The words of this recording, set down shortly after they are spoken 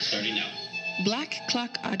you know. Black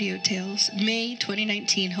Clock Audio Tales, May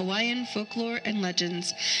 2019, Hawaiian Folklore and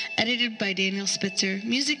Legends, edited by Daniel Spitzer,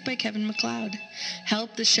 music by Kevin MacLeod.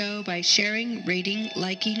 Help the show by sharing, rating,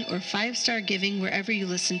 liking, or 5-star giving wherever you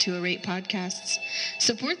listen to or rate podcasts.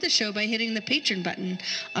 Support the show by hitting the Patreon button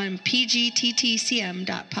on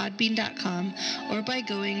pgttcm.podbean.com or by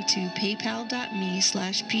going to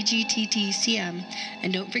paypal.me/pgttcm,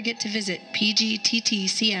 and don't forget to visit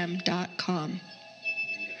pgttcm.com.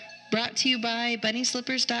 Brought to you by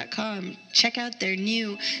BunnySlippers.com. Check out their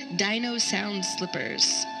new Dino Sound Slippers.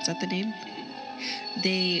 Is that the name?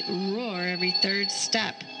 They roar every third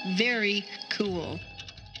step. Very cool.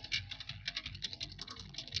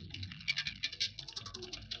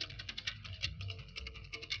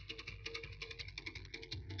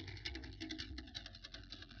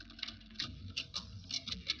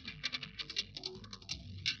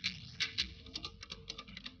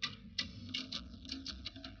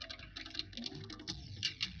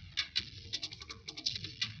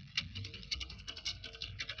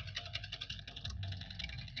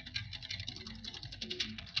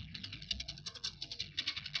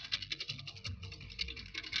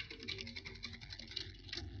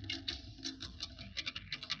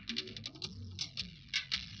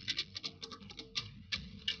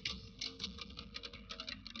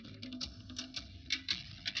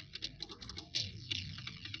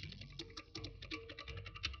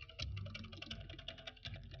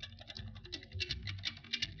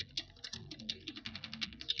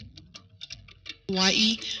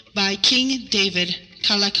 Hawaii by King David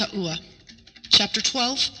Kalakaua. Chapter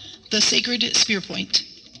 12, The Sacred Spear Point.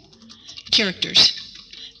 Characters: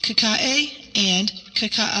 Kakae and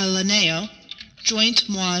Kaka'alaneo, joint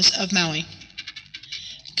moas of Maui.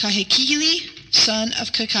 Kahekili, son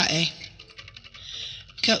of Kakae.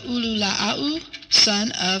 Ka'ulula'au,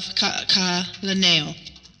 son of Kaka'alaneo.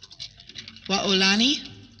 Wa'olani,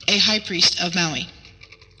 a high priest of Maui.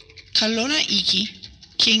 Kalona Iki,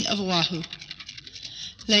 king of Oahu.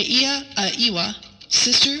 Leia Aiwa,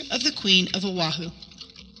 sister of the queen of Oahu.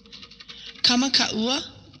 Kamakaua,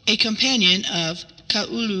 a companion of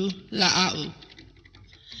Ka'ulula'au.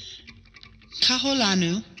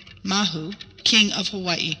 Kaholanu Mahu, king of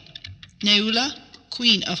Hawaii. Neula,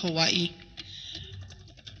 queen of Hawaii.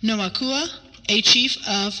 Nomakua, a chief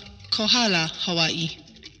of Kohala, Hawaii.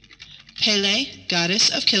 Pele, goddess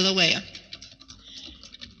of Kilauea.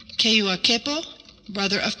 Keuakepo,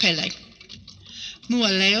 brother of Pele.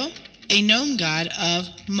 Mualeo, a gnome god of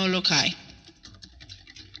Molokai.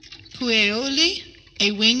 Pueoli,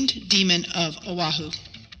 a winged demon of Oahu.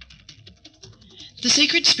 The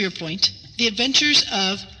Sacred Spear Point, The Adventures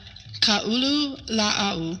of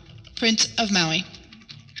Ka'ulula'au, Prince of Maui.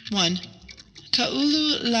 1.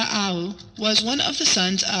 Ka'ulula'au was one of the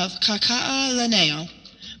sons of Kaka'alaneo,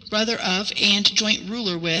 brother of and joint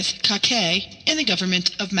ruler with Kake in the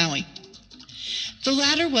government of Maui. The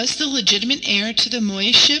latter was the legitimate heir to the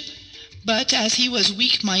moiship, but as he was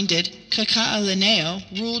weak-minded, Kaka'alaneo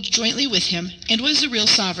ruled jointly with him and was the real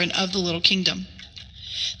sovereign of the little kingdom.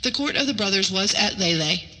 The court of the brothers was at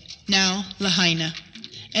Lele, now Lahaina,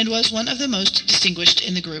 and was one of the most distinguished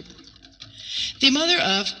in the group. The mother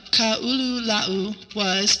of Ka'ulula'au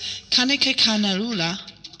was Kanekakanarula,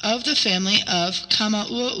 of the family of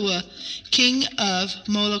Kama'ua'ua, king of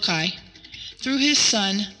Molokai, through his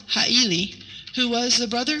son Ha'ili, who was the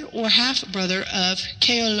brother or half-brother of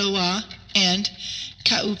Keoloa and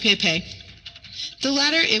Kaupepe. The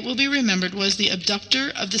latter, it will be remembered, was the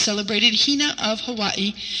abductor of the celebrated Hina of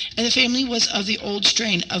Hawaii, and the family was of the old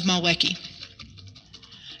strain of Maweki.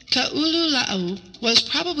 Ka'ulula'au was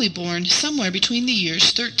probably born somewhere between the years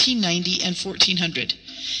 1390 and 1400.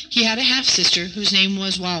 He had a half-sister whose name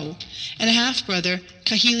was Wau, and a half-brother,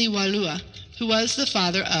 Kahiliwalua, who was the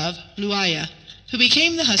father of Luaya, who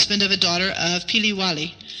became the husband of a daughter of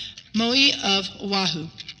Piliwali, Moi of Oahu,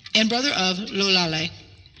 and brother of Lolale.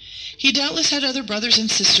 He doubtless had other brothers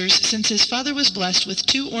and sisters, since his father was blessed with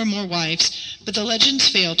 2 or more wives, but the legends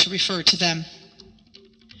fail to refer to them.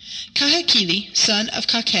 Kahekili, son of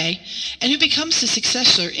Kake, and who becomes the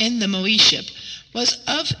successor in the moiship, was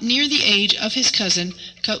of near the age of his cousin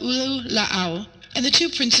Ka'ulula'au, and the 2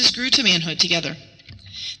 princes grew to manhood together.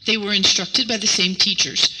 They were instructed by the same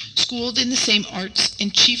teachers, schooled in the same arts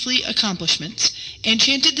and chiefly accomplishments, and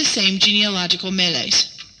chanted the same genealogical meles.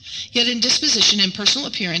 Yet in disposition and personal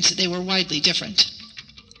appearance they were widely different.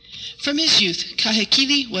 From his youth,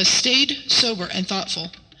 Kahekili was staid, sober, and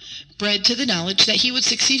thoughtful. Bred to the knowledge that he would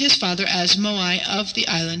succeed his father as Moai of the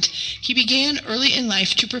island, he began early in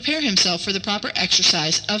life to prepare himself for the proper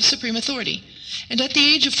exercise of supreme authority, and at the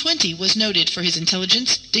age of 20 was noted for his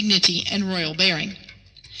intelligence, dignity, and royal bearing.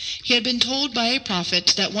 He had been told by a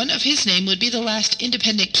prophet that one of his name would be the last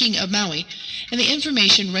independent king of Maui, and the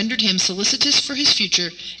information rendered him solicitous for his future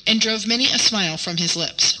and drove many a smile from his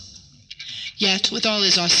lips. Yet, with all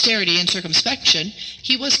his austerity and circumspection,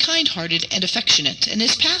 he was kind-hearted and affectionate, and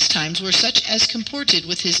his pastimes were such as comported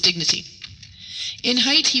with his dignity. In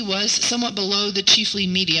height he was somewhat below the chiefly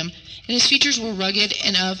medium, and his features were rugged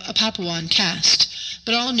and of a Papuan cast,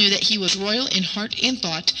 but all knew that he was royal in heart and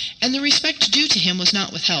thought, and the respect due to him was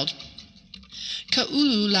not withheld.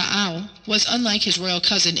 Ka'ulula'au was unlike his royal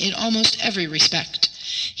cousin in almost every respect.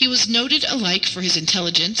 He was noted alike for his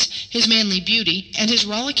intelligence, his manly beauty, and his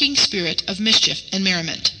rollicking spirit of mischief and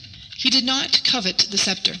merriment. He did not covet the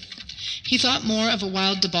scepter. He thought more of a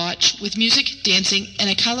wild debauch, with music, dancing, and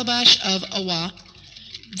a calabash of awa,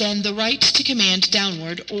 than the right to command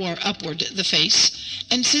downward or upward the face,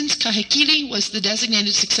 and since Kahekili was the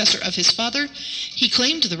designated successor of his father, he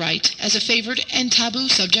claimed the right, as a favored and taboo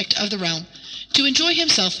subject of the realm, to enjoy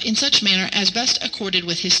himself in such manner as best accorded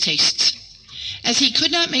with his tastes. As he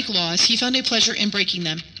could not make laws, he found a pleasure in breaking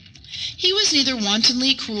them. He was neither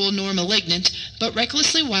wantonly cruel nor malignant, but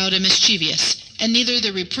recklessly wild and mischievous, and neither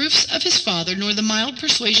the reproofs of his father nor the mild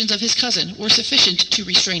persuasions of his cousin were sufficient to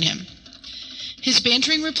restrain him. His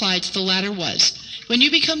bantering reply to the latter was, "When you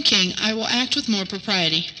become king, I will act with more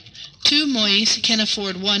propriety. 2 mois can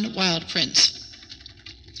afford 1 wild prince."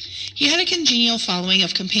 He had a congenial following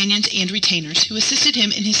of companions and retainers who assisted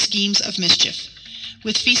him in his schemes of mischief.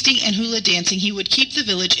 With feasting and hula dancing he would keep the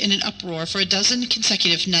village in an uproar for a dozen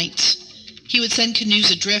consecutive nights. He would send canoes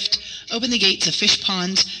adrift, open the gates of fish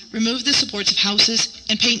ponds, remove the supports of houses,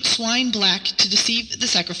 and paint swine black to deceive the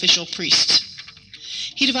sacrificial priests.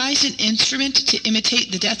 He devised an instrument to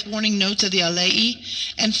imitate the death-warning notes of the alei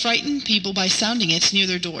and frighten people by sounding it near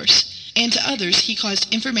their doors, and to others he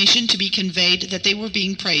caused information to be conveyed that they were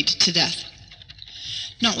being prayed to death.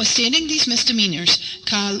 Notwithstanding these misdemeanors,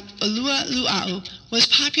 Ka'ulula'au was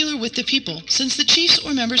popular with the people, since the chiefs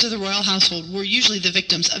or members of the royal household were usually the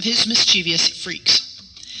victims of his mischievous freaks.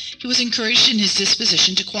 He was encouraged in his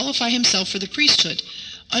disposition to qualify himself for the priesthood,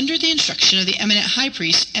 under the instruction of the eminent high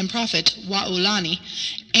priest and prophet Wa'olani,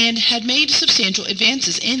 and had made substantial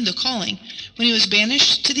advances in the calling, when he was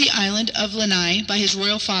banished to the island of Lanai by his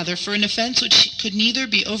royal father for an offense which could neither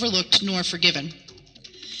be overlooked nor forgiven.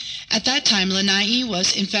 At that time Lanai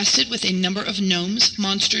was infested with a number of gnomes,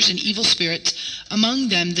 monsters, and evil spirits, among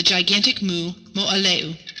them the gigantic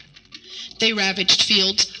Mo'aleu. They ravaged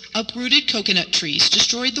fields, uprooted coconut trees,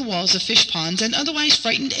 destroyed the walls of fish ponds, and otherwise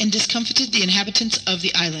frightened and discomfited the inhabitants of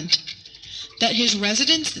the island. That his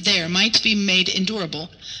residence there might be made endurable,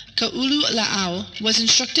 Ka'ulula'au was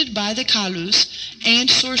instructed by the kalus and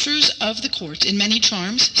sorcerers of the court in many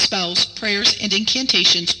charms, spells, prayers, and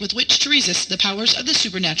incantations with which to resist the powers of the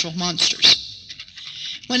supernatural monsters.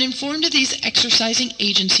 When informed of these exorcising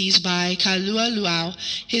agencies by Ka'ulula'au,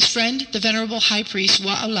 his friend, the venerable high priest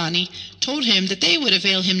Wa'olani, told him that they would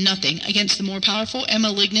avail him nothing against the more powerful and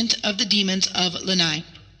malignant of the demons of Lanai.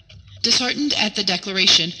 Disheartened at the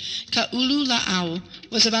declaration, Ka'ulula'au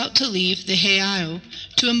was about to leave the heiau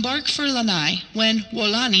to embark for Lanai, when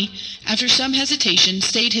Wa'olani, after some hesitation,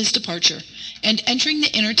 stayed his departure, and entering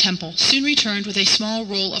the inner temple, soon returned with a small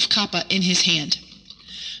roll of kapa in his hand.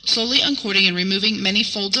 Slowly uncording and removing many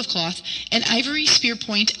folds of cloth, an ivory spear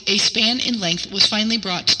point a span in length was finally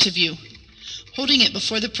brought to view. Holding it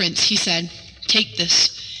before the prince, he said, "Take this.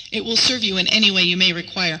 It will serve you in any way you may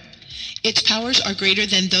require. Its powers are greater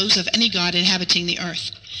than those of any god inhabiting the earth.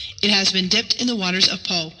 It has been dipped in the waters of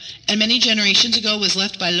Po, and many generations ago was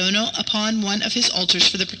left by Lono upon one of his altars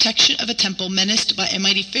for the protection of a temple menaced by a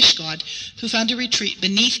mighty fish god who found a retreat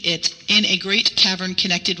beneath it in a great cavern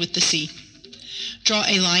connected with the sea. Draw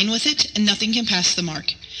a line with it, and nothing can pass the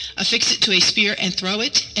mark. Affix it to a spear and throw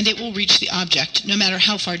it, and it will reach the object, no matter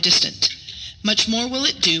how far distant. Much more will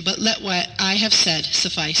it do, but let what I have said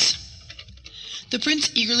suffice." The prince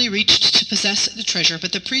eagerly reached to possess the treasure,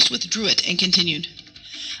 but the priest withdrew it and continued,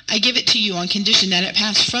 "I give it to you on condition that it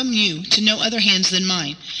pass from you to no other hands than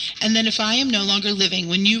mine, and that if I am no longer living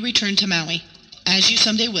when you return to Maui, as you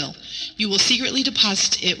someday will, you will secretly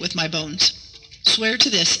deposit it with my bones. Swear to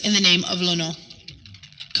this in the name of Lono."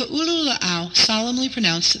 Ka'ulula'au solemnly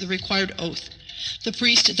pronounced the required oath. The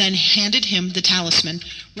priest then handed him the talisman,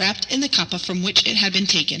 wrapped in the kapa from which it had been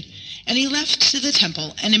taken, and he left to the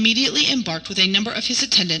temple and immediately embarked with a number of his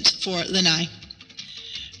attendants for Lanai.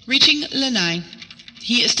 Reaching Lanai,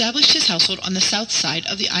 he established his household on the south side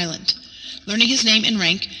of the island. Learning his name and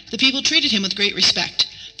rank, the people treated him with great respect,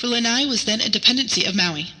 for Lanai was then a dependency of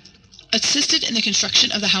Maui, assisted in the construction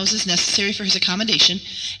of the houses necessary for his accommodation,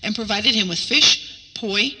 and provided him with fish,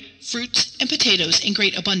 poi, fruits, and potatoes in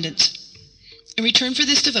great abundance. In return for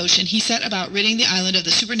this devotion, he set about ridding the island of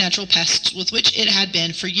the supernatural pests with which it had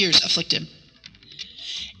been for years afflicted.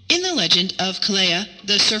 In the legend of Kelea,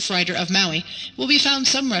 the surf rider of Maui, will be found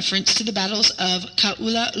some reference to the battles of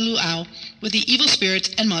Kaululuau with the evil spirits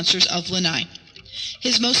and monsters of Lanai.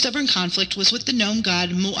 His most stubborn conflict was with the gnome god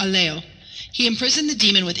Mo'aleo. He imprisoned the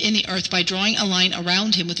demon within the earth by drawing a line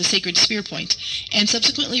around him with a sacred spear point, and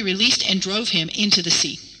subsequently released and drove him into the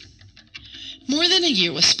sea. More than a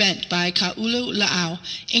year was spent by Kaululuau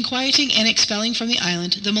in quieting and expelling from the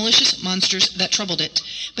island the malicious monsters that troubled it,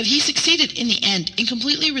 but he succeeded in the end in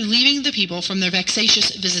completely relieving the people from their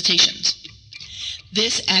vexatious visitations.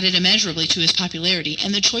 This added immeasurably to his popularity,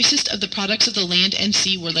 and the choicest of the products of the land and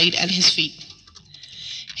sea were laid at his feet.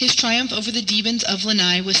 His triumph over the demons of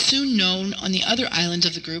Lanai was soon known on the other islands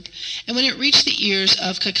of the group, and when it reached the ears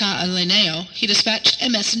of Kaka'alaneo, he dispatched a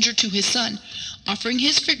messenger to his son, offering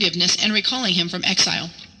his forgiveness and recalling him from exile.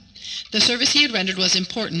 The service he had rendered was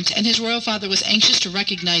important, and his royal father was anxious to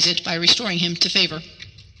recognize it by restoring him to favor.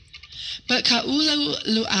 But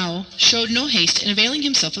Kaululuau showed no haste in availing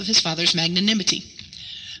himself of his father's magnanimity.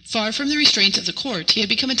 Far from the restraints of the court, he had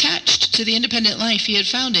become attached to the independent life he had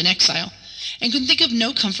found in exile, and could think of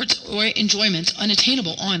no comforts or enjoyments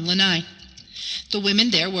unattainable on Lanai. The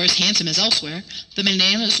women there were as handsome as elsewhere, the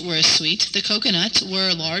bananas were as sweet, the coconuts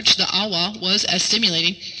were large, the awa was as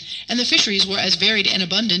stimulating, and the fisheries were as varied and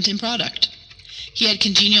abundant in product. He had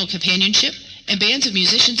congenial companionship, and bands of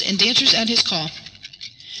musicians and dancers at his call.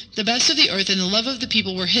 The best of the earth and the love of the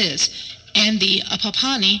people were his, and the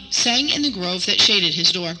apapani sang in the grove that shaded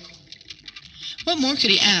his door. What more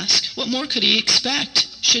could he ask? What more could he expect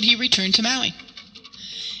should he return to Maui?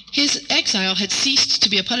 His exile had ceased to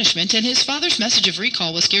be a punishment, and his father's message of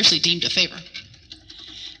recall was scarcely deemed a favor.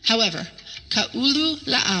 However,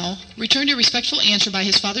 Kaululuau returned a respectful answer by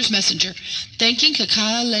his father's messenger, thanking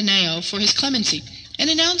Kaka'alaneo for his clemency, and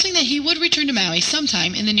announcing that he would return to Maui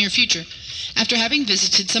sometime in the near future, after having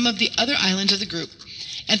visited some of the other islands of the group,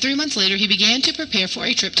 and 3 months later he began to prepare for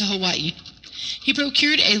a trip to Hawaii. He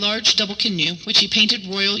procured a large double canoe, which he painted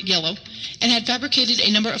royal yellow, and had fabricated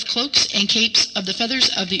a number of cloaks and capes of the feathers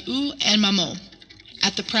of the u and mamo.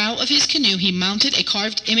 At the prow of his canoe he mounted a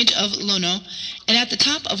carved image of Lono, and at the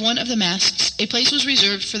top of one of the masts a place was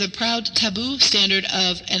reserved for the proud taboo standard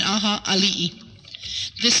of an aha ali'i.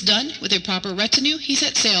 This done, with a proper retinue, he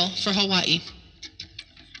set sail for Hawaii.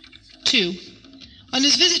 2. On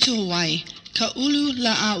his visit to Hawaii,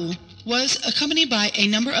 Kaululuau was accompanied by a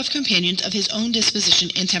number of companions of his own disposition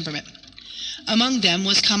and temperament. Among them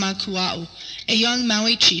was Kamakua'u, a young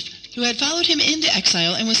Maui chief who had followed him into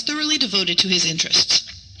exile and was thoroughly devoted to his interests.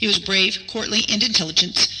 He was brave, courtly, and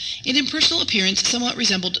intelligent, and in personal appearance somewhat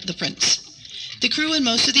resembled the prince. The crew and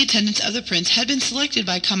most of the attendants of the prince had been selected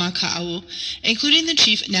by Kamaka'u, including the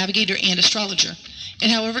chief navigator and astrologer,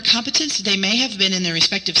 and however competent they may have been in their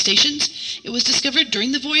respective stations, it was discovered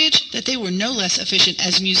during the voyage that they were no less efficient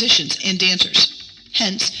as musicians and dancers.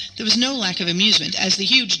 Hence, there was no lack of amusement as the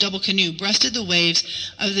huge double canoe breasted the waves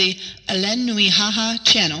of the Alenuihaha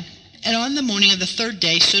Channel, and on the morning of the 3rd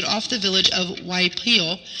day stood off the village of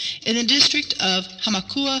Waipio in the district of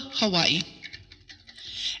Hamakua, Hawaii.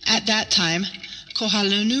 At that time,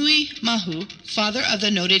 Kohalunui Mahu, father of the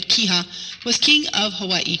noted Kiha, was king of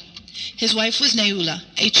Hawaii. His wife was Neula,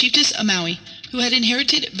 a chiefess of Maui, who had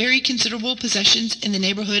inherited very considerable possessions in the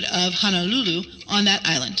neighborhood of Honolulu on that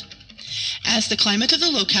island. As the climate of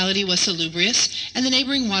the locality was salubrious, and the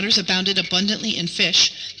neighboring waters abounded abundantly in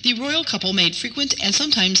fish, the royal couple made frequent and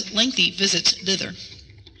sometimes lengthy visits thither.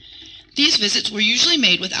 These visits were usually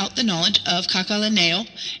made without the knowledge of Kaka'alaneo,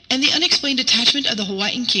 and the unexplained attachment of the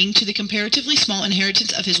Hawaiian king to the comparatively small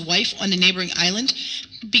inheritance of his wife on a neighboring island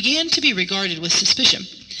began to be regarded with suspicion,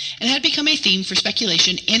 and had become a theme for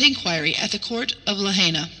speculation and inquiry at the court of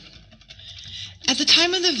Lahaina. At the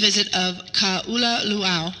time of the visit of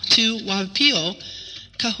Kaululuau to Waipio,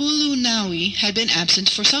 Kahulunaui had been absent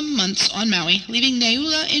for some months on Maui, leaving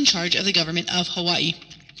Neula in charge of the government of Hawaii.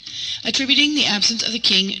 Attributing the absence of the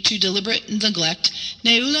king to deliberate neglect,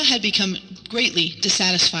 Neula had become greatly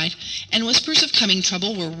dissatisfied, and whispers of coming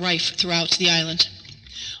trouble were rife throughout the island.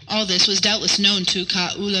 All this was doubtless known to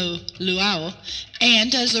Kaululuau,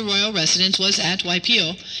 and as the royal residence was at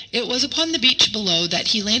Waipio, it was upon the beach below that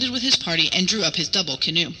he landed with his party and drew up his double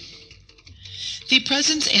canoe. The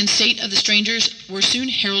presence and state of the strangers were soon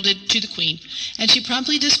heralded to the queen, and she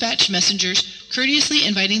promptly dispatched messengers, courteously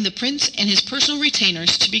inviting the prince and his personal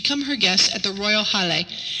retainers to become her guests at the royal hale,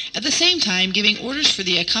 at the same time giving orders for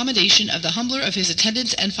the accommodation of the humbler of his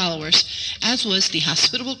attendants and followers, as was the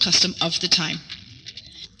hospitable custom of the time.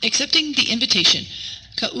 Accepting the invitation,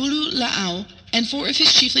 Ka'ulula'au and 4 of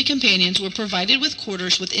his chiefly companions were provided with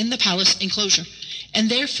quarters within the palace enclosure, and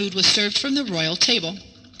their food was served from the royal table.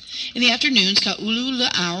 In the afternoons,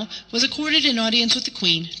 Ka'ulula'au was accorded an audience with the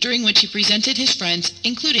queen, during which he presented his friends,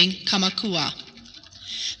 including Kamakua.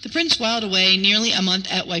 The prince whiled away nearly a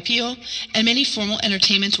month at Waipio, and many formal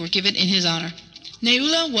entertainments were given in his honor.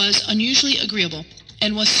 Neula was unusually agreeable,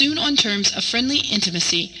 and was soon on terms of friendly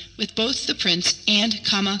intimacy with both the prince and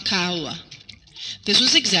Kamakaua. This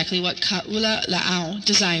was exactly what Ka'ulula'au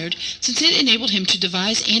desired, since it enabled him to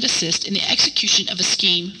devise and assist in the execution of a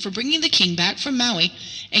scheme for bringing the king back from Maui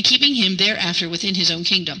and keeping him thereafter within his own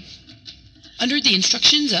kingdom. Under the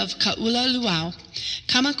instructions of Ka'ulula'au,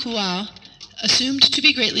 Kamakua assumed to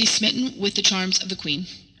be greatly smitten with the charms of the queen.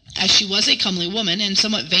 As she was a comely woman and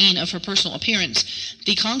somewhat vain of her personal appearance,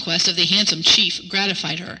 the conquest of the handsome chief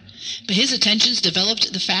gratified her. But his attentions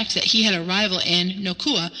developed the fact that he had a rival in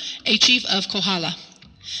Nokua, a chief of Kohala.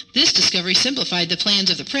 This discovery simplified the plans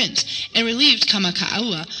of the prince and relieved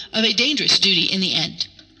Kamakaua of a dangerous duty in the end.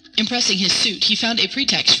 Impressing his suit, he found a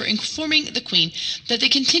pretext for informing the queen that the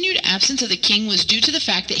continued absence of the king was due to the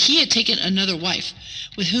fact that he had taken another wife,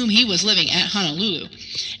 with whom he was living at Honolulu,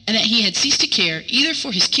 and that he had ceased to care either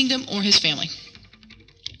for his kingdom or his family.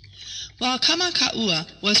 While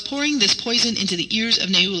Kamakaua was pouring this poison into the ears of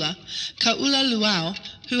Neula, Ka'ulula'au,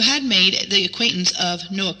 who had made the acquaintance of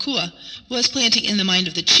Noakua, was planting in the mind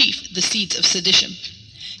of the chief the seeds of sedition.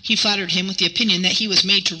 He flattered him with the opinion that he was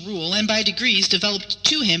made to rule, and by degrees developed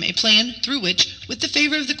to him a plan through which, with the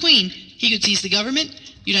favor of the queen, he could seize the government,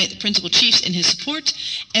 unite the principal chiefs in his support,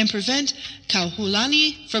 and prevent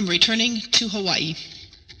Kauhulani from returning to Hawaii.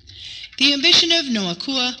 The ambition of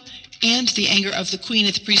Noakua and the anger of the queen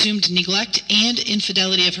at the presumed neglect and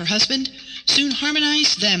infidelity of her husband soon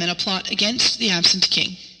harmonized them in a plot against the absent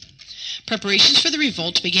king. Preparations for the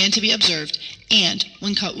revolt began to be observed, and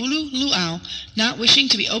when Ka'ulula'au, not wishing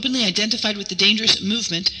to be openly identified with the dangerous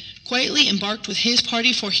movement, quietly embarked with his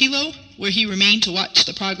party for Hilo, where he remained to watch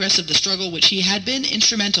the progress of the struggle which he had been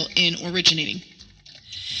instrumental in originating.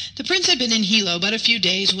 The prince had been in Hilo but a few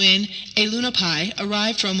days when a Lunapai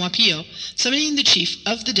arrived from Waipio, summoning the chief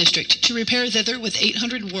of the district to repair thither with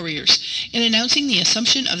 800 warriors, and announcing the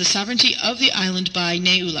assumption of the sovereignty of the island by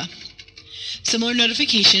Neula. Similar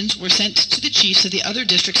notifications were sent to the chiefs of the other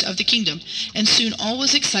districts of the kingdom, and soon all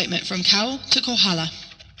was excitement from Kau to Kohala.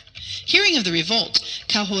 Hearing of the revolt,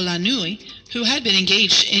 Kauholanui, who had been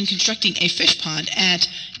engaged in constructing a fish pond at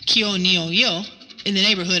Kionioio, in the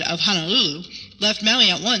neighborhood of Honolulu, left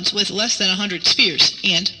Maui at once with less than 100 spears,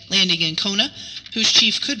 and, landing in Kona, whose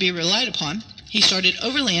chief could be relied upon, he started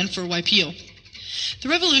overland for Waipio. The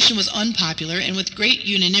revolution was unpopular, and with great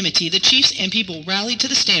unanimity the chiefs and people rallied to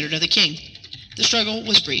the standard of the king. The struggle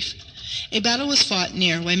was brief. A battle was fought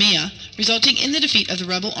near Waimea, resulting in the defeat of the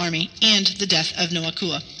rebel army and the death of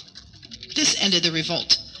Noakua. This ended the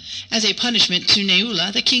revolt. As a punishment to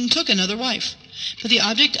Neula, the king took another wife. But the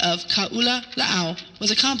object of Ka'ulula'au was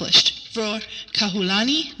accomplished, for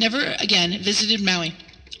Kauhulani never again visited Maui,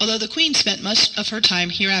 although the queen spent much of her time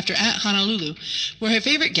hereafter at Honolulu, where her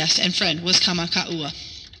favorite guest and friend was Kamakaua.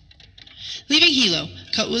 Leaving Hilo,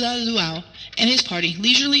 Ka'ulula'au and his party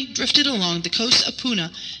leisurely drifted along the coast of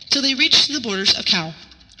Puna till they reached the borders of Kau,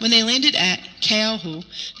 when they landed at Keauhou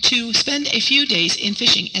to spend a few days in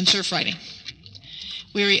fishing and surf riding.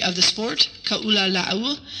 Weary of the sport,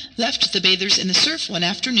 Ka'ulula'au left the bathers in the surf one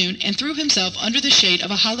afternoon and threw himself under the shade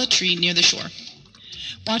of a hala tree near the shore.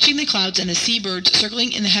 Watching the clouds and the sea-birds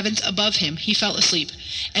circling in the heavens above him, he fell asleep,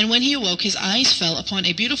 and when he awoke his eyes fell upon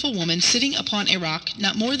a beautiful woman sitting upon a rock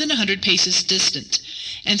not more than 100 paces distant,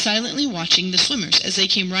 and silently watching the swimmers as they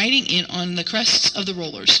came riding in on the crests of the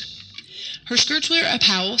rollers. Her skirts were a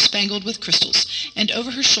pau spangled with crystals, and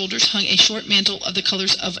over her shoulders hung a short mantle of the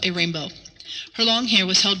colors of a rainbow. Her long hair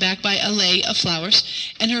was held back by a lei of flowers,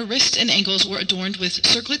 and her wrists and ankles were adorned with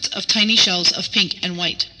circlets of tiny shells of pink and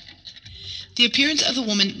white. The appearance of the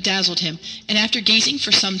woman dazzled him, and after gazing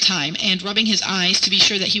for some time, and rubbing his eyes to be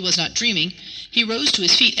sure that he was not dreaming, he rose to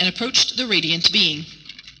his feet and approached the radiant being.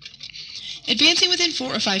 Advancing within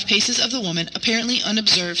 4 or 5 paces of the woman, apparently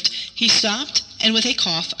unobserved, he stopped, and with a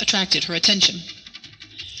cough attracted her attention.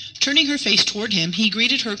 Turning her face toward him, he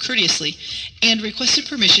greeted her courteously, and requested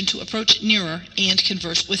permission to approach nearer and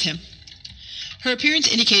converse with him. Her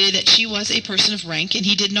appearance indicated that she was a person of rank, and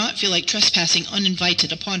he did not feel like trespassing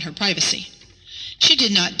uninvited upon her privacy. She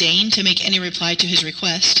did not deign to make any reply to his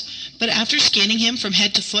request, but after scanning him from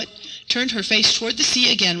head to foot, turned her face toward the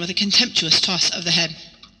sea again with a contemptuous toss of the head.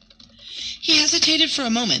 He hesitated for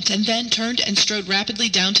a moment, and then turned and strode rapidly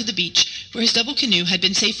down to the beach, where his double canoe had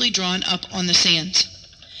been safely drawn up on the sands.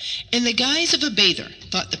 "In the guise of a bather,"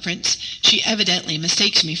 thought the prince, "she evidently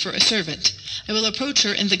mistakes me for a servant. I will approach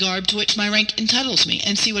her in the garb to which my rank entitles me,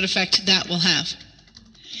 and see what effect that will have."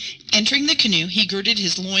 Entering the canoe, he girded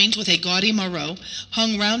his loins with a gaudy maro,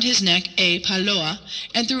 hung round his neck a paloa,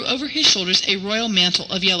 and threw over his shoulders a royal mantle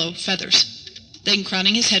of yellow feathers. Then,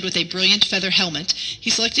 crowning his head with a brilliant feather helmet, he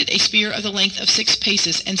selected a spear of the length of 6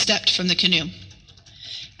 paces and stepped from the canoe.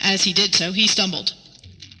 As he did so, he stumbled.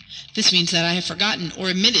 "This means that I have forgotten or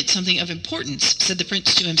omitted something of importance," said the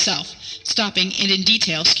prince to himself, stopping and in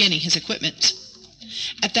detail scanning his equipment.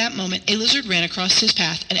 At that moment, a lizard ran across his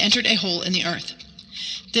path and entered a hole in the earth.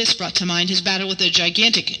 This brought to mind his battle with the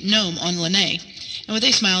gigantic gnome on Lanai, and with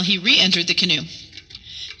a smile he re-entered the canoe.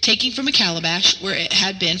 Taking from a calabash, where it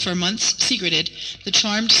had been for months secreted, the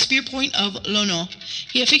charmed spear point of Lono,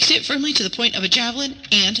 he affixed it firmly to the point of a javelin,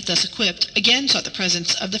 and, thus equipped, again sought the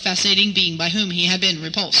presence of the fascinating being by whom he had been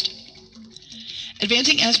repulsed.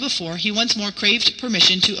 Advancing as before, he once more craved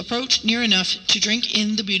permission to approach near enough to drink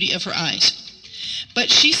in the beauty of her eyes.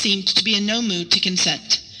 But she seemed to be in no mood to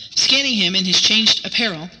consent. Scanning him in his changed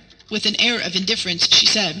apparel, with an air of indifference, she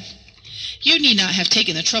said, "You need not have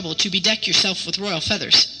taken the trouble to bedeck yourself with royal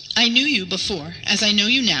feathers. I knew you before, as I know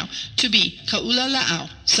you now, to be Ka'ulala'au,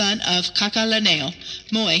 son of Kakalaneo,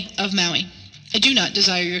 Moi of Maui. I do not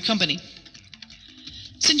desire your company."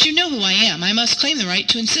 "Since you know who I am, I must claim the right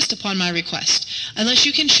to insist upon my request, unless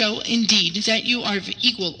you can show, indeed, that you are of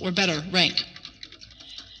equal or better rank."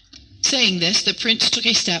 Saying this, the prince took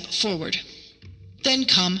a step forward. "Then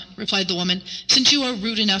come," replied the woman, "since you are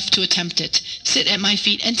rude enough to attempt it. Sit at my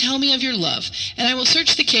feet and tell me of your love, and I will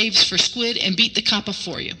search the caves for squid and beat the kappa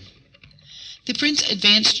for you." The prince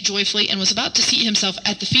advanced joyfully and was about to seat himself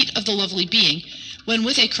at the feet of the lovely being, when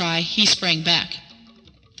with a cry he sprang back.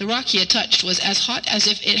 The rock he had touched was as hot as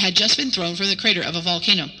if it had just been thrown from the crater of a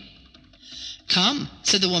volcano. "Come,"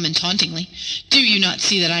 said the woman tauntingly, "do you not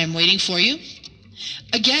see that I am waiting for you?"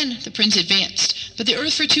 Again the prince advanced, but the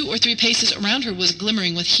earth for 2 or 3 paces around her was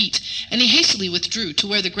glimmering with heat, and he hastily withdrew to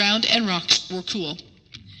where the ground and rocks were cool.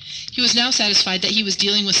 He was now satisfied that he was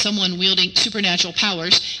dealing with someone wielding supernatural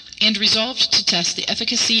powers, and resolved to test the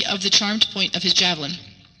efficacy of the charmed point of his javelin.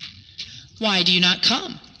 "Why do you not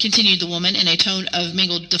come?" continued the woman in a tone of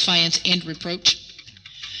mingled defiance and reproach.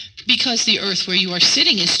 "Because the earth where you are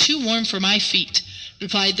sitting is too warm for my feet,"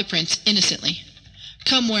 replied the prince innocently.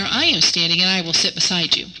 "Come where I am standing, and I will sit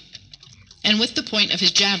beside you." And with the point of his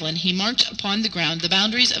javelin he marked upon the ground the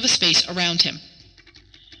boundaries of a space around him.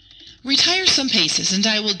 "Retire some paces, and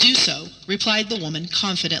I will do so," replied the woman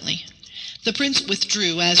confidently. The prince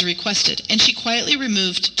withdrew as requested, and she quietly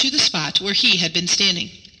removed to the spot where he had been standing.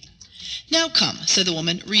 "Now come," said the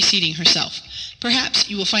woman, reseating herself. "Perhaps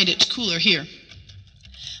you will find it cooler here."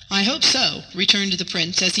 "I hope so," returned the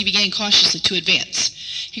prince as he began cautiously to advance.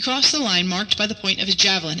 He crossed the line marked by the point of his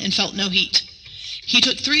javelin and felt no heat. He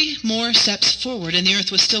took 3 more steps forward, and the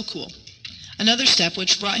earth was still cool. Another step,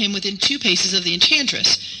 which brought him within 2 paces of the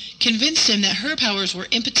enchantress, convinced him that her powers were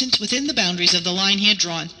impotent within the boundaries of the line he had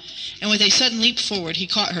drawn, and with a sudden leap forward he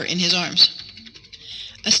caught her in his arms.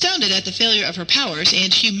 Astounded at the failure of her powers,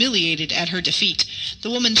 and humiliated at her defeat, the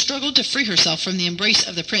woman struggled to free herself from the embrace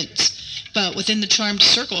of the prince, but within the charmed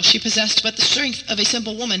circle she possessed but the strength of a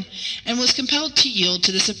simple woman, and was compelled to yield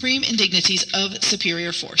to the supreme indignities of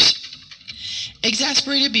superior force.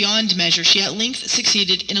 Exasperated beyond measure, she at length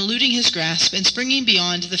succeeded in eluding his grasp and springing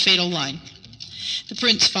beyond the fatal line. The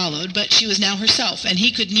prince followed, but she was now herself, and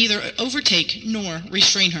he could neither overtake nor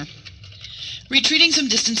restrain her. Retreating some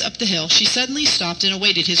distance up the hill, she suddenly stopped and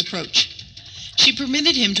awaited his approach. She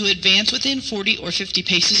permitted him to advance within 40 or 50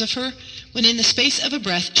 paces of her, when in the space of a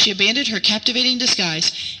breath she abandoned her captivating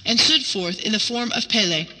disguise and stood forth in the form of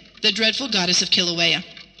Pele, the dreadful goddess of Kilauea.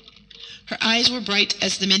 Her eyes were bright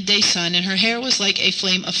as the midday sun, and her hair was like a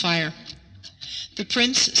flame of fire. The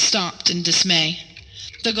prince stopped in dismay.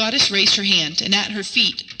 The goddess raised her hand, and at her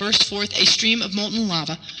feet burst forth a stream of molten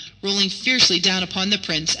lava, rolling fiercely down upon the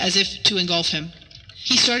prince as if to engulf him.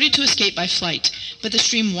 He started to escape by flight, but the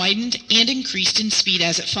stream widened and increased in speed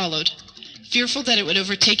as it followed. Fearful that it would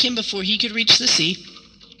overtake him before he could reach the sea,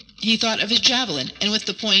 he thought of his javelin, and with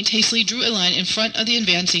the point hastily drew a line in front of the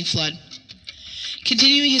advancing flood.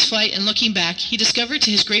 Continuing his flight and looking back, he discovered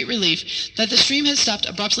to his great relief that the stream had stopped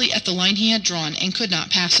abruptly at the line he had drawn and could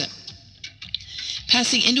not pass it.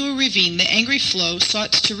 Passing into a ravine, the angry flow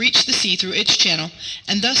sought to reach the sea through its channel,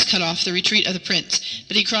 and thus cut off the retreat of the prince,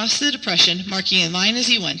 but he crossed the depression, marking a line as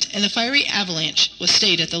he went, and the fiery avalanche was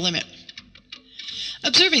stayed at the limit.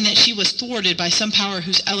 Observing that she was thwarted by some power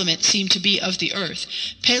whose element seemed to be of the earth,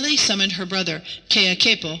 Pele summoned her brother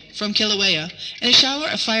Keakepo from Kilauea, and a shower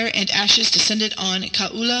of fire and ashes descended on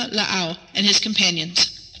Kaula'au and his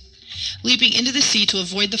companions. Leaping into the sea to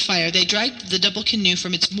avoid the fire, they dragged the double canoe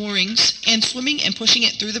from its moorings, and swimming and pushing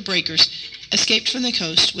it through the breakers, escaped from the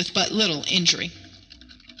coast with but little injury.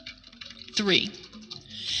 3.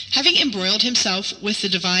 Having embroiled himself with the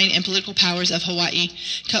divine and political powers of Hawaii,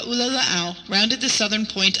 Kaula'au rounded the southern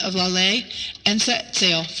point of Lalei and set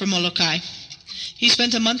sail for Molokai. He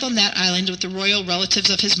spent a month on that island with the royal relatives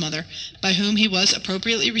of his mother, by whom he was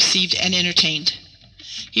appropriately received and entertained.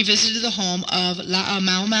 He visited the home of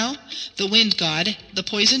La'amaumau, the wind god, the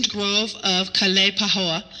poisoned grove of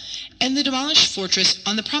Kalepahoa, and the demolished fortress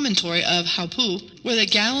on the promontory of Haupu, where the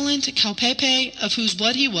gallant Kaupepe, of whose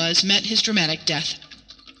blood he was, met his dramatic death.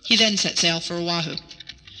 He then set sail for Oahu.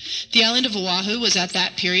 The island of Oahu was at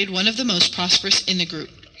that period one of the most prosperous in the group.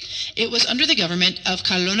 It was under the government of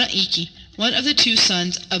Kalona Iki, one of the two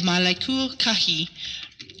sons of Malaikukahi,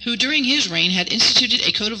 who during his reign had instituted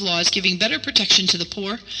a code of laws giving better protection to the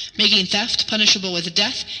poor, making theft punishable with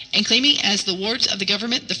death, and claiming as the wards of the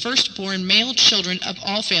government the firstborn male children of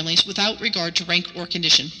all families without regard to rank or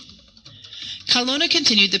condition. Kalona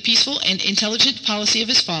continued the peaceful and intelligent policy of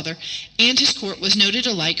his father, and his court was noted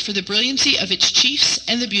alike for the brilliancy of its chiefs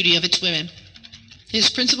and the beauty of its women. His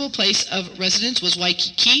principal place of residence was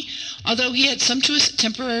Waikiki, although he had sumptuous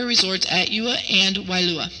temporary resorts at Ua and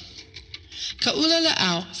Wailua.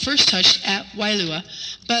 Kaula'au first touched at Wailua,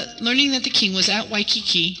 but learning that the king was at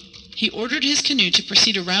Waikiki, he ordered his canoe to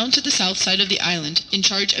proceed around to the south side of the island in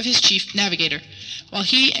charge of his chief navigator, while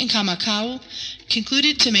he and Kamakau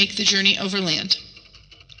concluded to make the journey overland.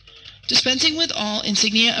 Dispensing with all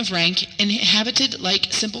insignia of rank, and habited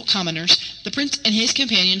like simple commoners, the prince and his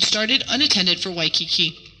companion started unattended for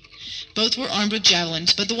Waikiki. Both were armed with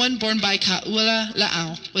javelins, but the one borne by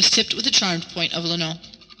Kaula'au was tipped with the charmed point of Lono.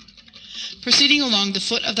 Proceeding along the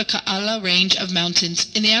foot of the Ka'ala range of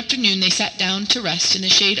mountains, in the afternoon they sat down to rest in the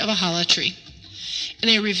shade of a hala tree. In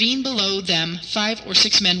a ravine below them 5 or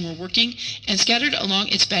 6 men were working, and scattered along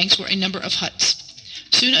its banks were a number of huts.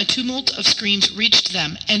 Soon a tumult of screams reached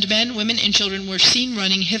them, and men, women, and children were seen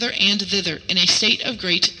running hither and thither in a state of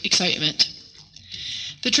great excitement.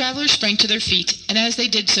 The travelers sprang to their feet, and as they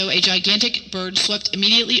did so a gigantic bird swept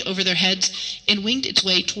immediately over their heads and winged its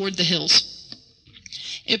way toward the hills.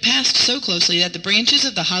 It passed so closely that the branches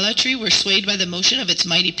of the hala tree were swayed by the motion of its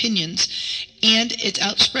mighty pinions, and its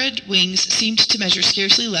outspread wings seemed to measure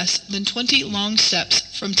scarcely less than 20 long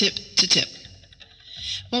steps from tip to tip.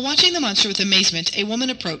 While watching the monster with amazement, a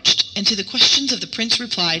woman approached, and to the questions of the prince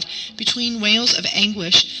replied, between wails of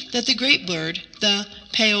anguish, that the great bird, the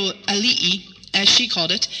Peo'ali'i, as she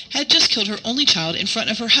called it, had just killed her only child in front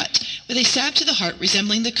of her hut, with a stab to the heart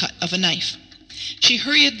resembling the cut of a knife. She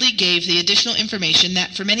hurriedly gave the additional information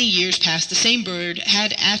that for many years past the same bird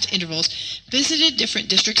had at intervals visited different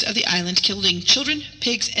districts of the island, killing children,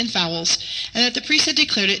 pigs, and fowls, and that the priest had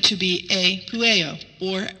declared it to be a pueo,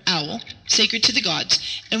 or owl, sacred to the gods,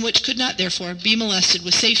 and which could not therefore be molested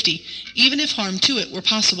with safety, even if harm to it were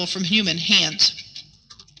possible from human hands.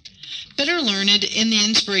 Better learned in the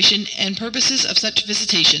inspiration and purposes of such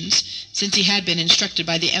visitations, since he had been instructed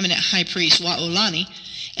by the eminent high priest Wa'olani,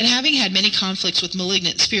 and having had many conflicts with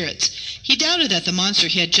malignant spirits, he doubted that the monster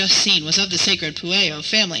he had just seen was of the sacred Pueo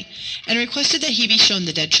family, and requested that he be shown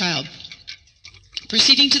the dead child.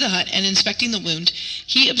 Proceeding to the hut and inspecting the wound,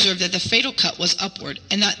 he observed that the fatal cut was upward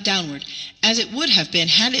and not downward, as it would have been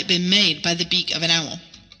had it been made by the beak of an owl.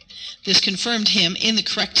 This confirmed him in the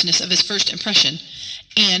correctness of his first impression,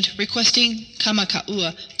 and, requesting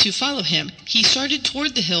Kamakaua to follow him, he started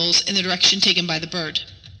toward the hills in the direction taken by the bird.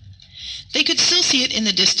 They could still see it in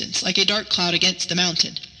the distance, like a dark cloud against the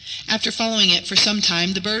mountain. After following it for some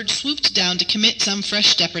time, the bird swooped down to commit some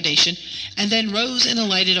fresh depredation, and then rose and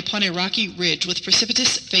alighted upon a rocky ridge with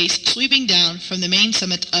precipitous face sweeping down from the main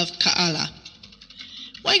summit of Ka'ala.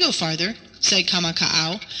 "Why go farther?" said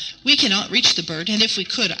Kamaka'au. "We cannot reach the bird, and if we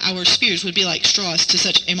could, our spears would be like straws to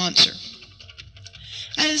such a monster."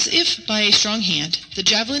 As if by a strong hand, the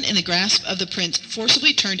javelin in the grasp of the prince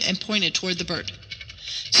forcibly turned and pointed toward the bird.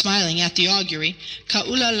 Smiling at the augury,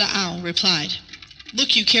 Kaula'au replied,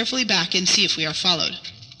 "Look you carefully back and see if we are followed."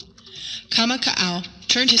 Kamaka'au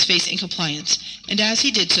turned his face in compliance, and as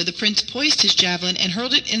he did so the prince poised his javelin and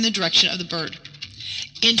hurled it in the direction of the bird.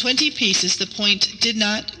 In 20 pieces the point did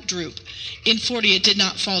not droop, in 40 it did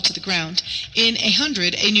not fall to the ground, in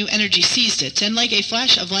 100 a new energy seized it, and like a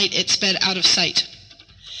flash of light it sped out of sight.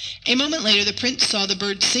 A moment later the prince saw the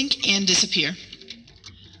bird sink and disappear.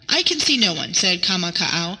 "I can see no one," said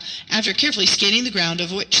Kamaka'au, after carefully scanning the ground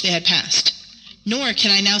over which they had passed. "Nor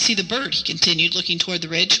can I now see the bird," he continued, looking toward the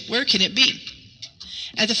ridge. "Where can it be?"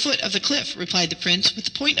 "At the foot of the cliff," replied the prince, with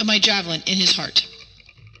the point of my javelin in his heart.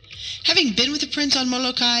 Having been with the prince on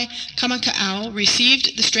Molokai, Kamaka'au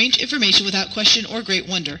received the strange information without question or great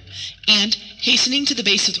wonder, and, hastening to the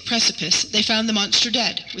base of the precipice, they found the monster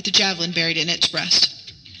dead, with the javelin buried in its breast.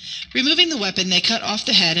 Removing the weapon, they cut off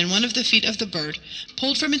the head and one of the feet of the bird,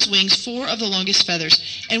 pulled from its wings 4 of the longest feathers,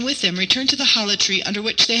 and with them returned to the hala tree under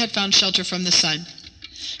which they had found shelter from the sun.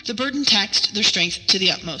 The burden taxed their strength to the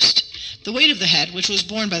utmost. The weight of the head, which was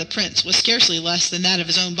borne by the prince, was scarcely less than that of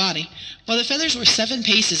his own body, while the feathers were 7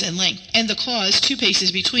 paces in length, and the claws 2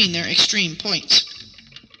 paces between their extreme points.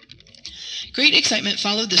 Great excitement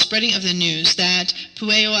followed the spreading of the news that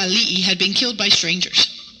Pueoalii had been killed by strangers.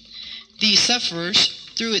 These sufferers,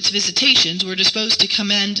 through its visitations, were disposed to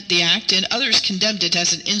commend the act, and others condemned it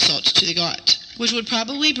as an insult to the gods, which would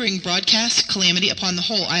probably bring broadcast calamity upon the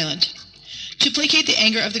whole island. To placate the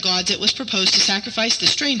anger of the gods, it was proposed to sacrifice the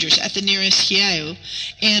strangers at the nearest heiau,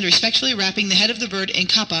 and, respectfully wrapping the head of the bird in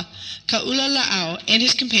kapa, Ka'ulala'au and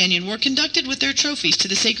his companion were conducted with their trophies to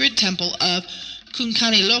the sacred temple of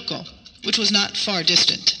Kukaniloko, which was not far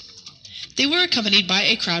distant. They were accompanied by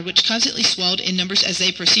a crowd which constantly swelled in numbers as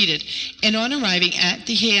they proceeded, and on arriving at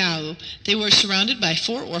the heiau, they were surrounded by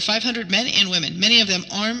 400 or 500 men and women, many of them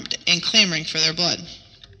armed and clamoring for their blood.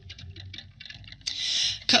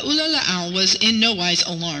 Ka'ulala'au was in no wise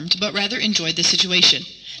alarmed, but rather enjoyed the situation.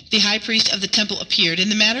 The high priest of the temple appeared, and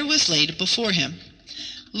the matter was laid before him.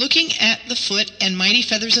 Looking at the foot and mighty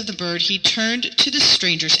feathers of the bird, he turned to the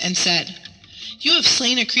strangers and said, "You have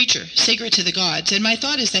slain a creature sacred to the gods, and my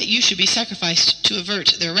thought is that you should be sacrificed to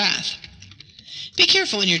avert their wrath." "Be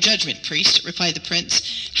careful in your judgment, priest," replied the prince.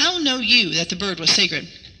 "How know you that the bird was sacred?"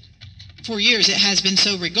 "For years it has been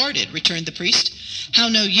so regarded," returned the priest. "How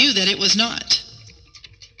know you that it was not?"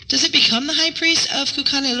 "Does it become the high priest of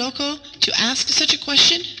Kukaniloko to ask such a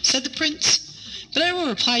question?" said the prince. "But I will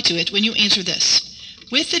reply to it when you answer this.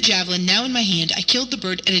 With the javelin now in my hand, I killed the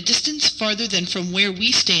bird at a distance farther than from where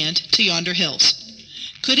we stand to yonder hills.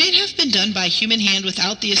 Could it have been done by human hand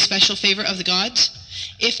without the especial favor of the gods?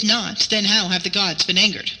 If not, then how have the gods been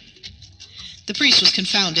angered?" The priest was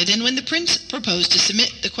confounded, and when the prince proposed to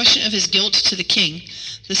submit the question of his guilt to the king,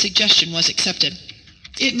 the suggestion was accepted.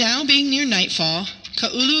 It now being near nightfall,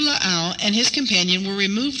 Ka'ulala'au and his companion were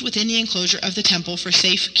removed within the enclosure of the temple for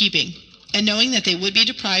safe keeping, and knowing that they would be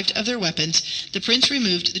deprived of their weapons, the prince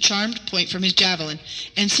removed the charmed point from his javelin,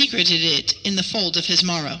 and secreted it in the fold of his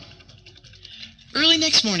maro. Early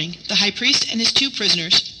next morning, the high priest and his 2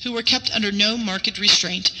 prisoners, who were kept under no marked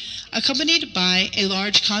restraint, accompanied by a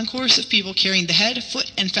large concourse of people carrying the head,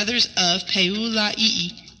 foot, and feathers of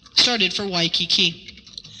Pueoalii, started for Waikiki.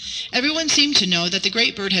 Everyone seemed to know that the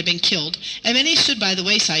great bird had been killed, and many stood by the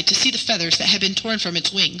wayside to see the feathers that had been torn from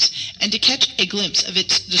its wings, and to catch a glimpse of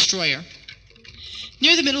its destroyer.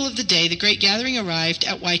 Near the middle of the day, the great gathering arrived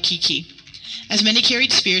at Waikiki. As many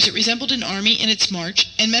carried spears, it resembled an army in its march,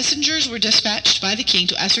 and messengers were dispatched by the king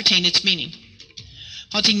to ascertain its meaning.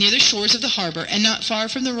 Halting near the shores of the harbor, and not far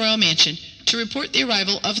from the royal mansion, to report the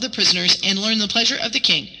arrival of the prisoners and learn the pleasure of the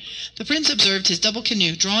king, the prince observed his double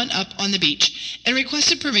canoe drawn up on the beach, and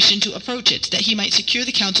requested permission to approach it, that he might secure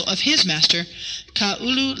the counsel of his master,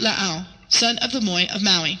 Ka'ulala'au, son of the moi of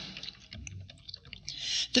Maui.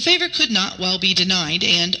 The favor could not well be denied,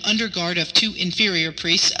 and, under guard of 2 inferior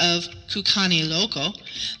priests of Kukaniloko,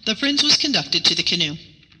 the prince was conducted to the canoe.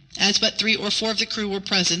 As but 3 or 4 of the crew were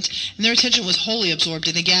present, and their attention was wholly absorbed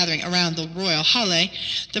in the gathering around the royal hale,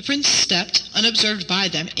 the prince stepped, unobserved by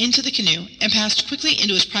them, into the canoe, and passed quickly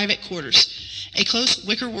into his private quarters, a close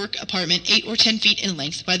wicker-work apartment 8 or 10 feet in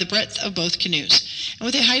length by the breadth of both canoes, and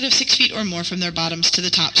with a height of 6 feet or more from their bottoms to the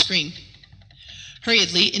top screen.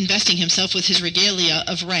 Hurriedly investing himself with his regalia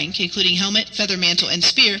of rank, including helmet, feather mantle, and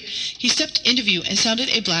spear, he stepped into view and sounded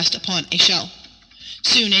a blast upon a shell.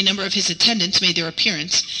 Soon a number of his attendants made their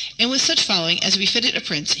appearance, and with such following as befitted a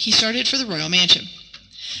prince, he started for the royal mansion.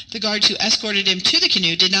 The guards who escorted him to the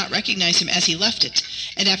canoe did not recognize him as he left it,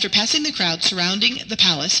 and after passing the crowd surrounding the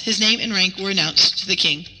palace, his name and rank were announced to the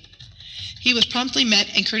king. He was promptly met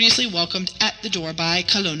and courteously welcomed at the door by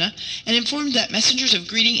Kalona, and informed that messengers of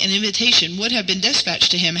greeting and invitation would have been dispatched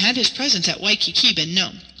to him had his presence at Waikiki been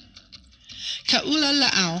known.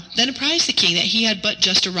 Ka'ulala'au then apprised the king that he had but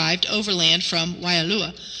just arrived overland from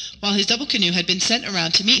Waialua, while his double canoe had been sent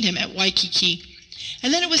around to meet him at Waikiki,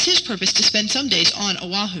 and that it was his purpose to spend some days on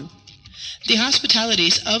Oahu. The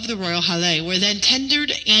hospitalities of the royal hale were then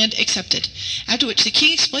tendered and accepted, after which the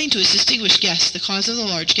king explained to his distinguished guest the cause of the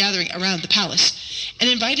large gathering around the palace, and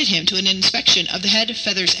invited him to an inspection of the head,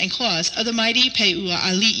 feathers, and claws of the mighty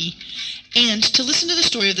Peu'ali'i, and to listen to the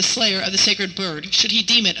story of the slayer of the sacred bird, should he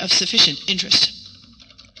deem it of sufficient interest.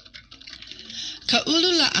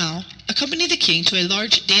 Ka'ulula'au accompanied the king to a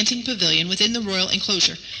large dancing pavilion within the royal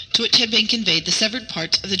enclosure, to which had been conveyed the severed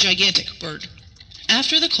parts of the gigantic bird.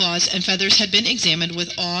 After the claws and feathers had been examined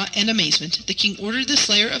with awe and amazement, the king ordered the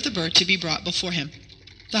slayer of the bird to be brought before him.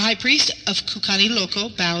 The high priest of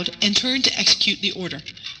Kukaniloko bowed and turned to execute the order,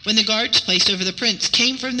 when the guards placed over the prince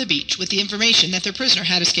came from the beach with the information that their prisoner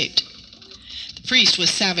had escaped. The priest was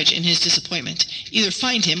savage in his disappointment. Either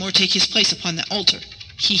find him or take his place upon the altar,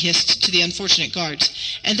 he hissed to the unfortunate guards,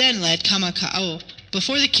 and then led Kamaka'o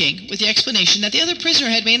before the king with the explanation that the other prisoner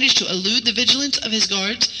had managed to elude the vigilance of his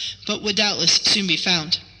guards, but would doubtless soon be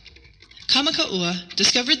found. Kamaka'ua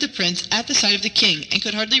discovered the prince at the side of the king and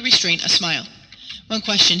could hardly restrain a smile. When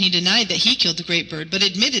questioned, he denied that he killed the great bird, but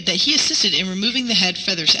admitted that he assisted in removing the head,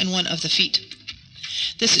 feathers, and one of the feet.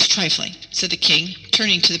 "This is trifling," said the king,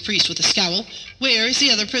 turning to the priest with a scowl. "Where is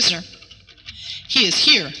the other prisoner?" "He is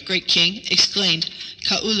here, great king," exclaimed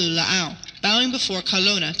Ka'ulula'au, bowing before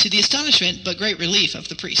Kalona to the astonishment but great relief of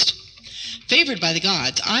the priest. "Favored by the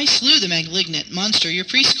gods, I slew the malignant monster your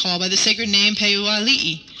priests call by the sacred name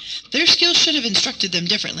Peu'ali'i. Their skill should have instructed them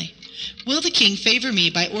differently. Will the king favor me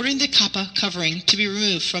by ordering the kapa covering to be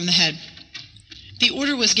removed from the head?" The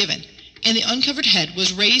order was given, and the uncovered head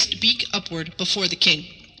was raised beak upward before the king.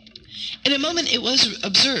 In a moment it was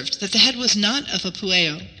observed that the head was not of a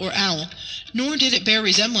pueo, or owl, nor did it bear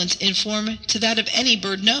resemblance in form to that of any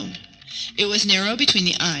bird known. It was narrow between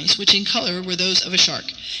the eyes, which in color were those of a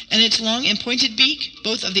shark, and its long and pointed beak,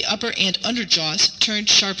 both of the upper and under jaws, turned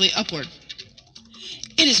sharply upward.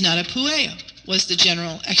 "It is not a pueo," was the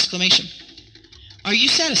general exclamation. "Are you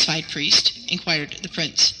satisfied, priest?" inquired the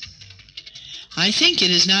prince. "I think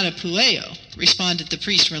it is not a pueo," responded the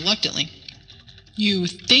priest reluctantly. "You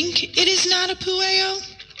think it is not a pueo?"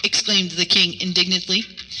 exclaimed the king indignantly.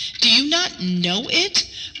 "Do you not know it?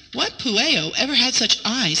 What pueo ever had such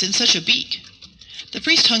eyes and such a beak?" The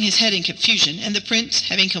priest hung his head in confusion, and the prince,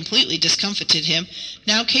 having completely discomfited him,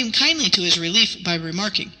 now came kindly to his relief by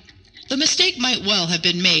remarking, "The mistake might well have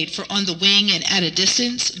been made, for on the wing and at a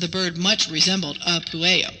distance the bird much resembled a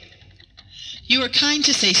pueo." "You are kind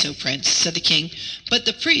to say so, prince," said the king, "but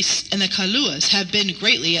the priests and the kaluas have been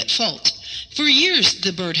greatly at fault. For years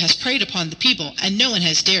the bird has preyed upon the people, and no one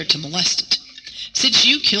has dared to molest it. Since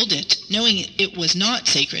you killed it, knowing it was not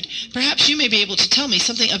sacred, perhaps you may be able to tell me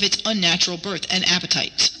something of its unnatural birth and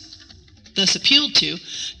appetites." Thus appealed to,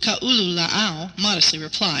 Ka'ulula'au modestly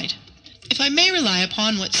replied, "If I may rely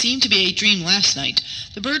upon what seemed to be a dream last night,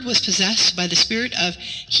 the bird was possessed by the spirit of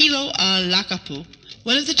Hilo-a-Lakapu,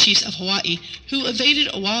 one of the chiefs of Hawaii, who invaded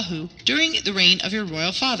Oahu during the reign of your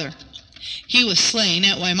royal father. He was slain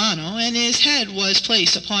at Waimano, and his head was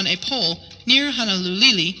placed upon a pole near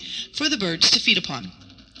Honolulu for the birds to feed upon.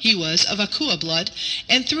 He was of Akua blood,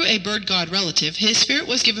 and through a bird god relative, his spirit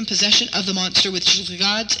was given possession of the monster which the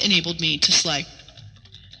gods enabled me to slay."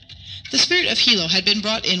 The spirit of Hilo had been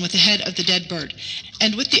brought in with the head of the dead bird,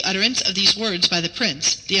 and with the utterance of these words by the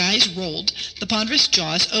prince, the eyes rolled, the ponderous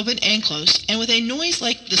jaws opened and closed, and with a noise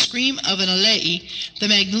like the scream of an alii, the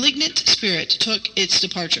malignant spirit took its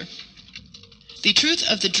departure. The truth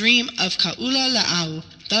of the dream of Ka'ulula'au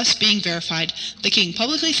thus being verified, the king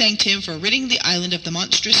publicly thanked him for ridding the island of the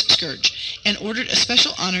monstrous scourge, and ordered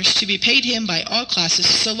especial honors to be paid him by all classes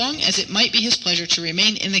so long as it might be his pleasure to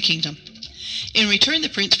remain in the kingdom. In return, the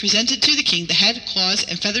prince presented to the king the head, claws,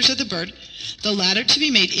 and feathers of the bird, the latter to be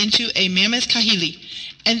made into a mammoth kahili,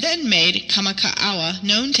 and then made Kamaka'awa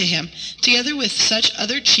known to him, together with such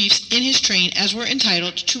other chiefs in his train as were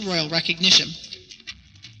entitled to royal recognition.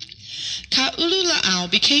 Ka'ulula'au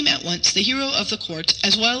became at once the hero of the court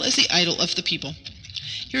as well as the idol of the people.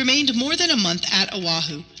 He remained more than a month at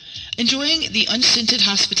Oahu, enjoying the unstinted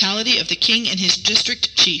hospitality of the king and his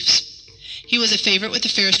district chiefs. He was a favorite with the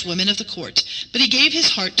fairest women of the court, but he gave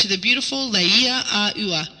his heart to the beautiful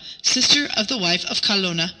Laiea'aua, sister of the wife of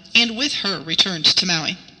Kalona, and with her returned to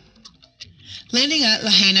Maui. Landing at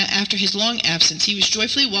Lahaina after his long absence, he was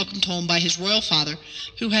joyfully welcomed home by his royal father,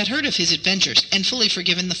 who had heard of his adventures and fully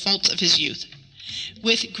forgiven the faults of his youth.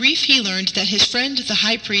 With grief he learned that his friend the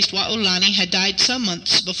high priest Wa'olani had died some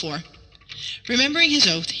months before. Remembering his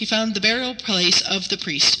oath, he found the burial place of the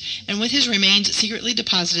priest, and with his remains secretly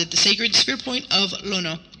deposited the sacred spear point of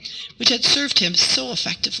Lono, which had served him so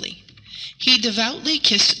effectively. He devoutly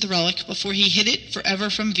kissed the relic before he hid it forever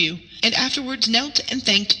from view, and afterwards knelt and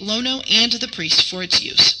thanked Lono and the priest for its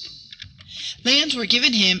use. Lands were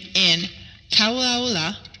given him in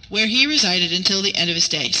Kauaula, where he resided until the end of his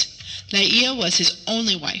days. Laia was his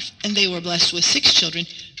only wife, and they were blessed with 6 children,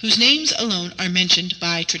 whose names alone are mentioned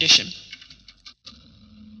by tradition.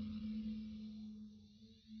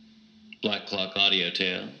 Black Clock Audio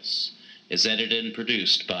Tales is edited and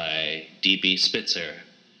produced by D.B. Spitzer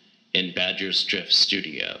in Badger's Drift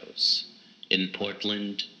Studios in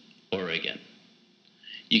Portland, Oregon.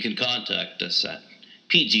 You can contact us at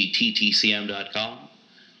pgttcm.com,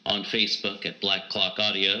 on Facebook at Black Clock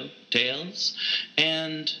Audio Tales,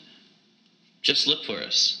 and just look for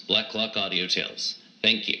us, Black Clock Audio Tales.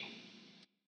 Thank you.